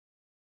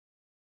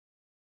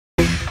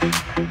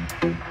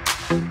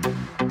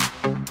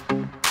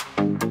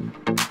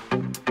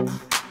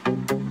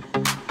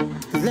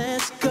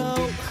Let's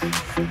go.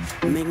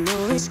 Make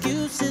no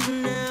excuses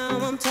now.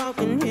 I'm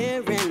talking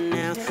here and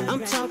now.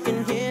 I'm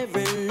talking here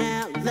and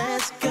now.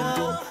 Let's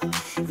go.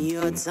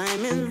 Your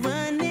time is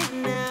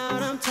running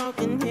out. I'm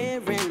talking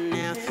here and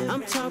now.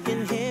 I'm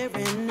talking here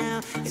and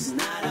now. It's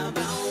not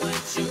about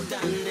what you've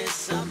done.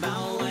 It's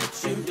about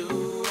what you do.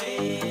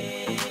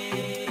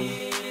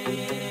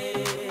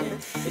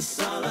 It's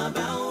all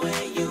about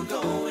where you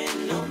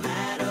going, no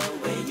matter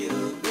where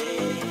you've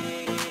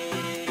been.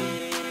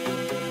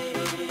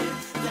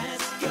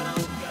 Let's go.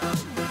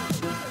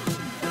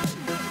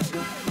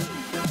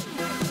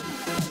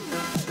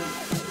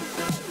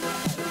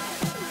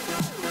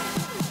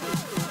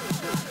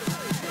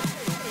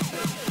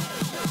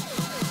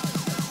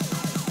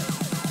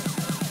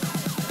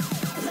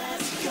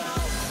 Let's go.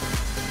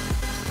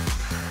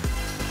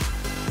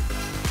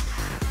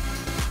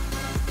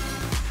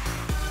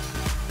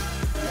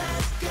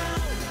 Let's go.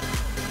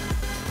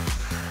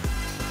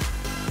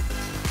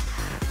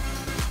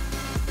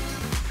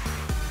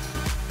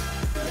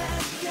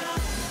 Let's go.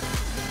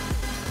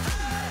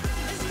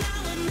 It's now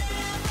or never.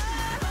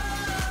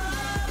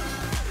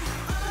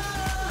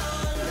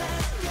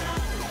 Let's go.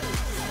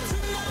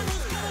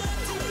 Tomorrow's good,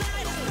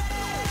 tonight is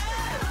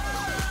bad.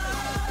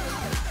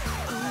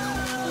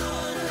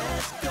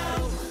 Let's go.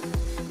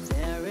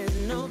 There is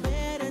no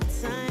better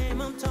time.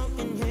 I'm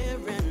talking here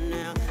and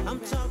now. I'm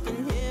talking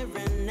here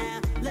and now.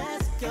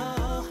 Let's go.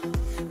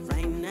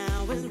 Right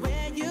now is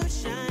where you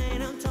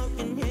shine. I'm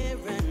talking here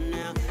and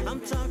now.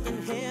 I'm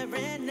talking here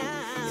and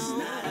now. It's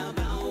not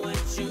about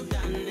what you've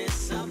done.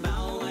 It's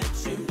about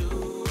what you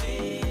do.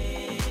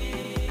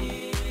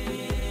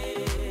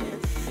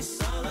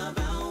 It's all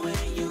about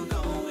where you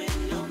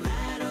going, no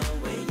matter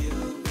where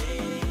you've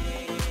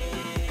been.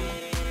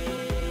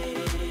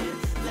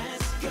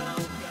 Let's go.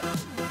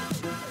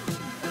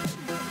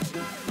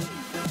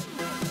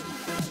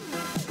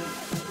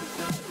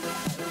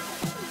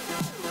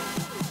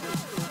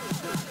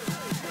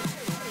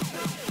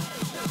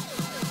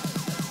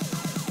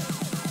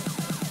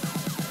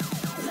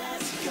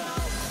 Let's go.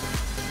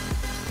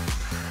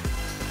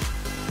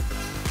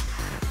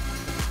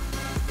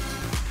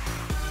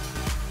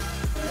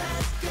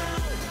 Let's go.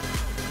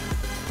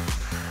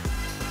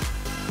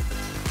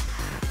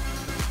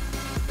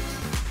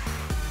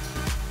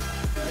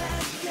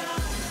 Let's go.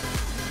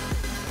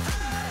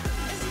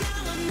 It's now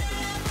or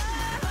never.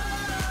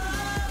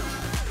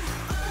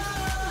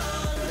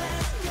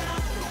 Let's go.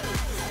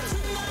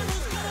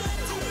 Tomorrow's good,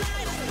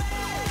 tonight is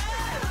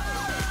bad.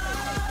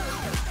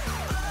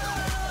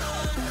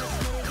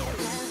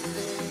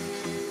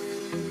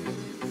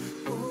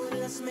 Ooh,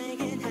 let's make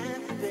it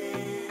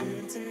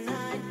happen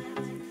tonight.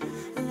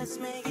 Let's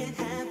make it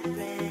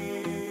happen.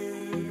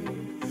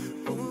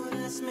 Ooh,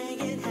 let's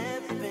make it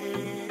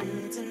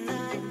happen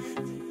tonight.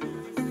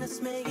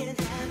 Let's make it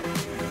happen.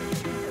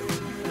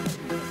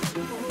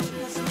 Ooh,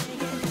 let's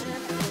make it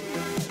happen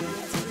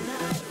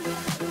tonight.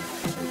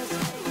 Let's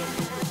make it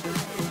happen.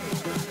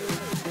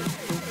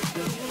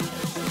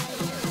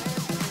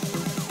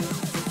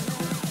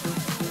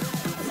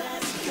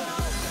 Let's go.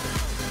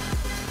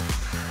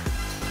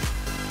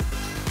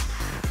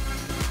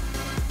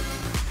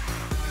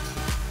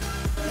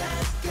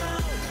 Let's go.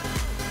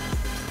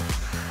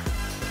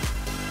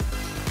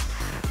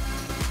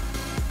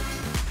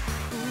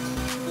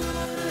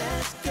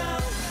 Let's go.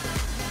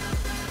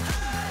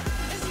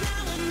 It's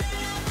now or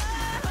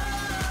never.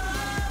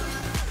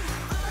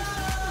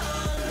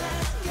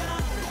 Let's go.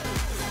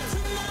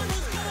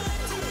 Tomorrow's good,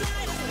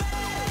 tonight is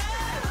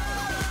bad.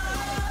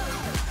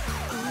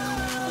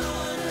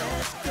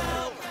 Let's go.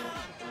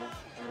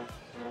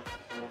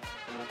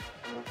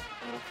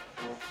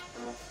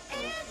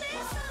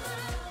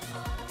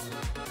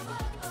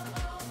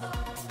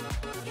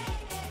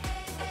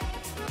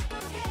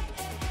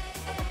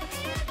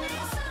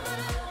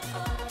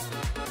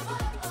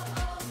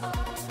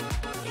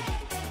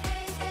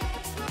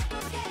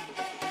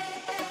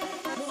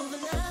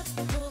 Moving up,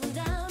 moving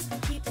down,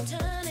 keep on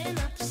turning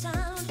up the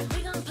sound.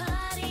 We gon'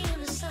 party in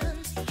the sun,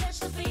 catch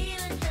the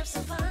feeling, have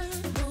some fun.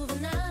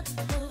 Moving up,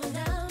 moving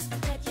down,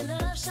 let your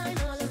love shine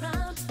all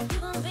around. You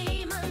gon'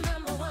 be my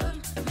number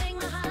one, make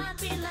my heart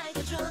beat like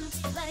a drum,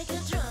 like a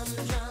drum,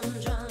 drum,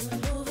 drum.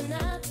 Moving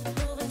up,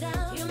 moving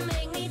down, you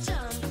make me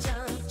jump,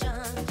 jump,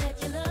 jump.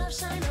 Let your love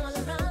shine all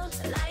around,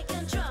 like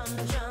a drum,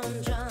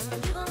 drum, drum.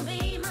 You gon'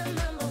 be my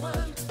number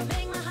one,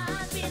 make my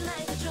heart beat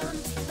like a drum,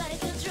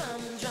 like a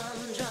drum, drum,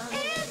 drum.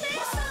 In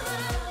this summer,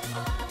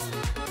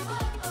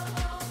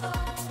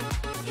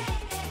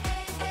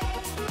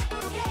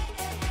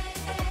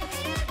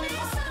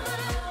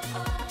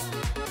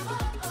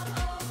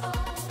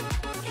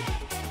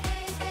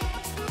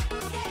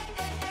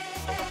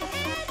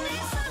 in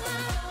this summer.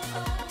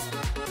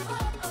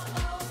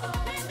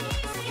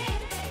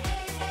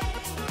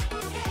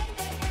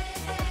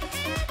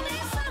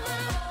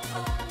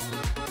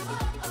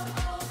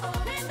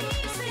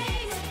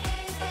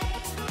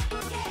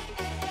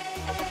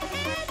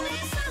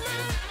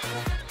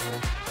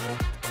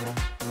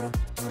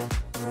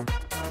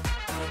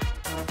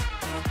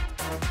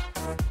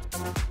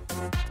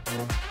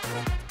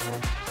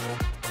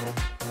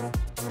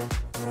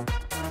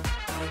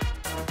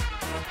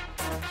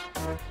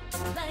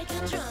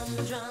 like a drum,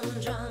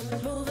 drum,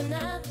 drum. Moving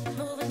up,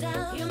 moving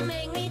down. You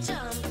make me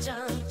jump,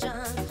 jump,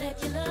 jump.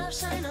 Let your love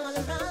shine all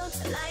around.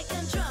 Like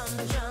a drum,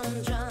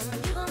 drum, drum.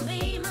 You gon'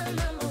 be my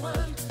number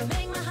one.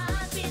 Make my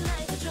heart beat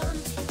like a drum,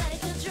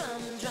 like a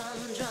drum, drum,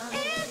 drum.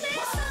 In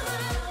this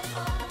summer.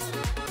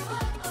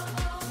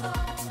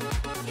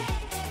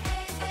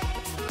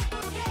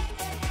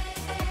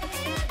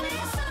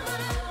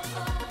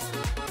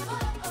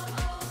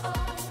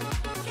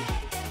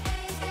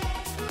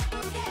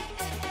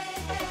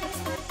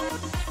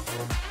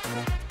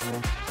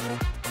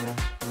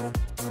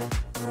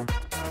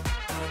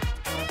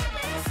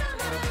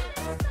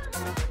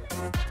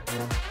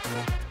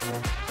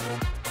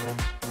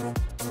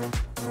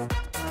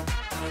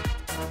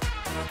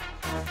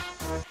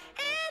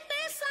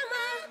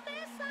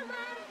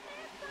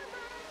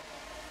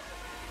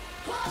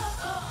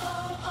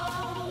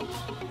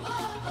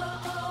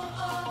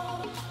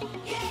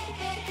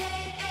 Yeah.